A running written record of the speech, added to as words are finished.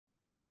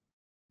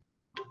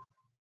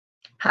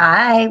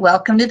Hi,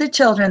 welcome to the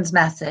children's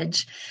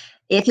message.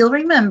 If you'll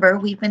remember,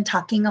 we've been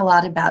talking a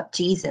lot about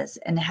Jesus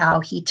and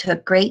how he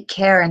took great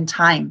care and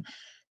time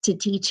to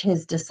teach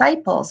his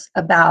disciples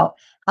about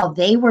how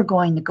they were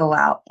going to go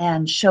out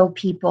and show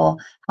people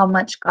how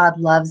much God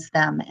loves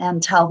them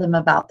and tell them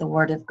about the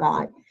Word of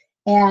God.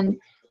 And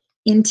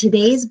in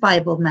today's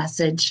Bible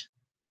message,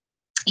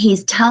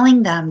 he's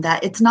telling them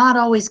that it's not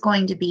always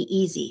going to be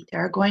easy.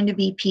 There are going to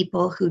be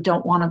people who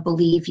don't want to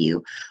believe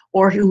you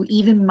or who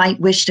even might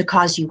wish to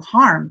cause you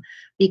harm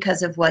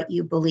because of what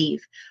you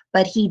believe.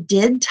 But he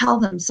did tell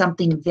them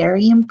something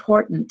very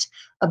important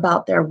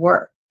about their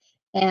work.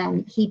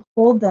 And he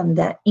told them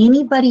that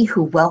anybody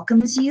who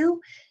welcomes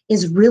you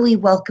is really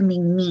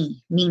welcoming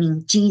me,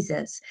 meaning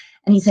Jesus.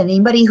 And he said,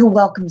 anybody who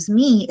welcomes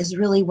me is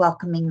really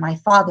welcoming my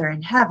Father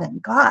in heaven,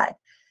 God.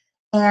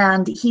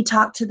 And he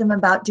talked to them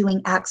about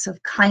doing acts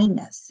of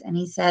kindness. And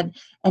he said,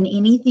 and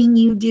anything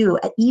you do,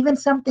 even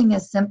something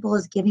as simple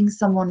as giving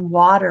someone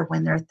water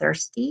when they're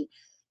thirsty,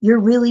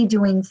 you're really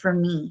doing for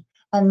me.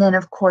 And then,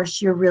 of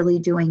course, you're really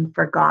doing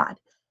for God.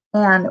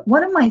 And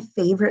one of my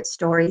favorite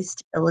stories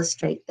to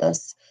illustrate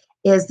this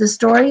is the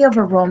story of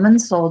a Roman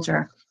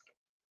soldier.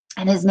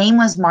 And his name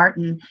was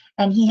Martin,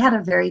 and he had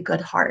a very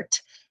good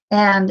heart.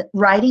 And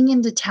riding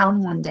into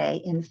town one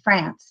day in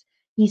France,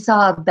 he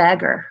saw a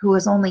beggar who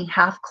was only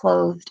half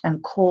clothed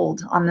and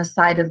cold on the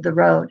side of the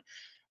road.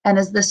 And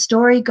as the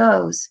story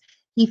goes,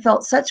 he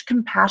felt such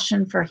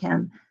compassion for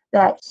him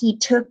that he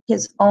took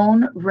his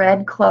own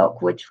red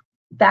cloak, which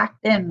back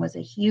then was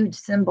a huge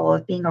symbol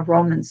of being a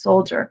Roman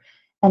soldier,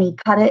 and he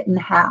cut it in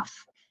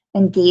half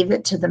and gave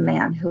it to the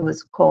man who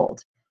was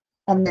cold.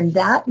 And then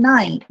that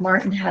night,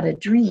 Martin had a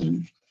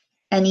dream,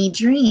 and he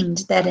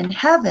dreamed that in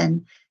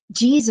heaven,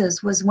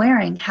 Jesus was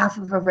wearing half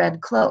of a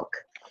red cloak.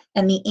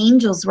 And the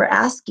angels were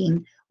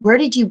asking, where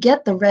did you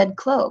get the red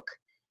cloak?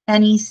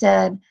 And he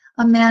said,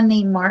 a man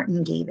named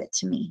Martin gave it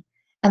to me.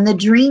 And the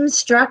dream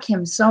struck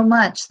him so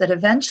much that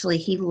eventually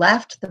he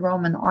left the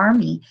Roman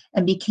army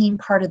and became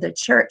part of the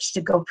church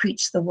to go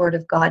preach the word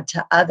of God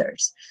to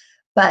others.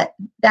 But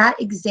that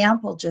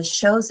example just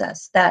shows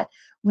us that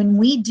when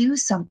we do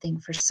something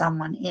for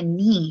someone in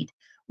need,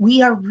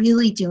 we are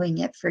really doing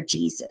it for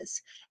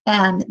Jesus.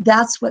 And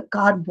that's what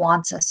God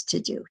wants us to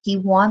do. He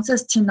wants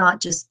us to not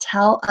just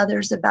tell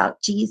others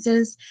about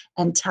Jesus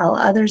and tell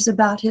others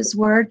about his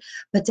word,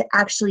 but to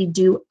actually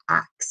do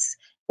acts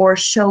or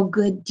show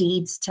good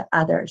deeds to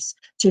others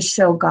to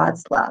show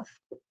God's love.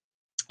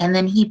 And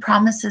then he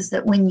promises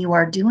that when you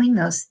are doing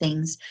those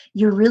things,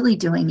 you're really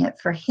doing it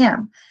for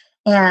him.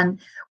 And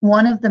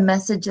one of the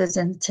messages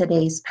in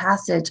today's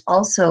passage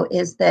also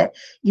is that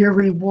your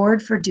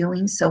reward for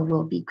doing so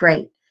will be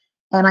great.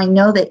 And I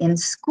know that in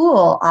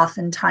school,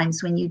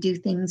 oftentimes when you do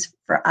things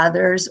for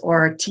others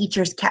or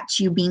teachers catch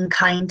you being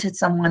kind to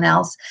someone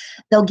else,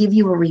 they'll give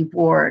you a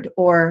reward.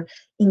 Or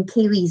in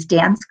Kaylee's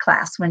dance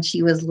class when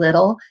she was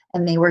little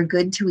and they were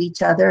good to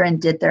each other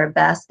and did their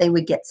best, they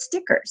would get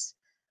stickers.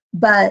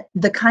 But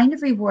the kind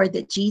of reward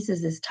that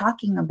Jesus is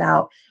talking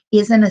about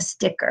isn't a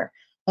sticker.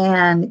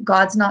 And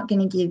God's not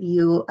going to give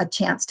you a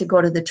chance to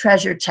go to the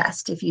treasure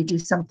chest if you do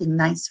something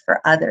nice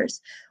for others.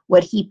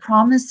 What he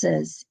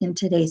promises in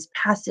today's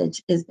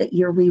passage is that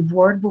your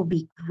reward will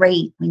be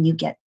great when you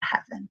get to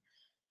heaven.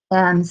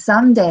 And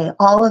someday,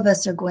 all of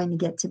us are going to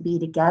get to be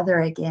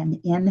together again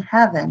in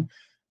heaven.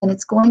 And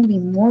it's going to be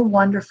more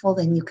wonderful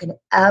than you could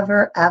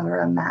ever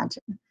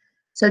imagine.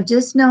 So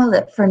just know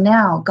that for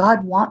now,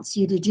 God wants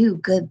you to do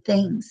good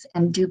things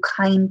and do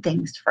kind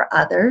things for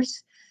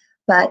others.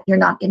 But you're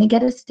not going to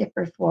get a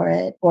sticker for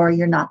it, or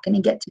you're not going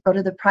to get to go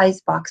to the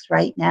prize box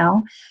right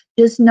now.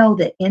 Just know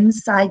that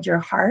inside your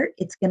heart,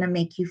 it's going to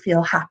make you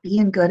feel happy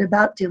and good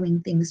about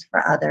doing things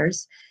for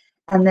others,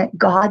 and that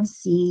God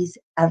sees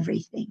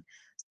everything.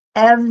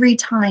 Every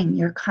time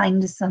you're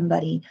kind to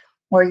somebody,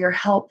 or you're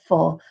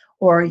helpful,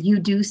 or you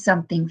do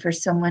something for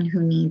someone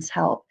who needs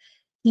help,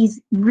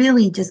 he's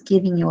really just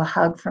giving you a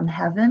hug from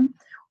heaven,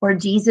 or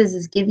Jesus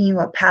is giving you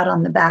a pat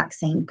on the back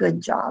saying, good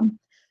job.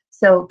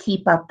 So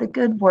keep up the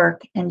good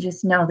work and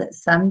just know that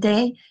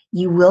someday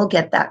you will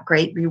get that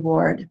great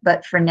reward.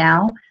 But for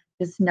now,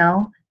 just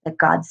know that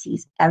God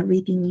sees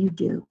everything you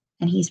do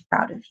and he's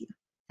proud of you.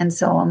 And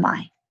so am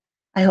I.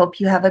 I hope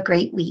you have a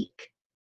great week.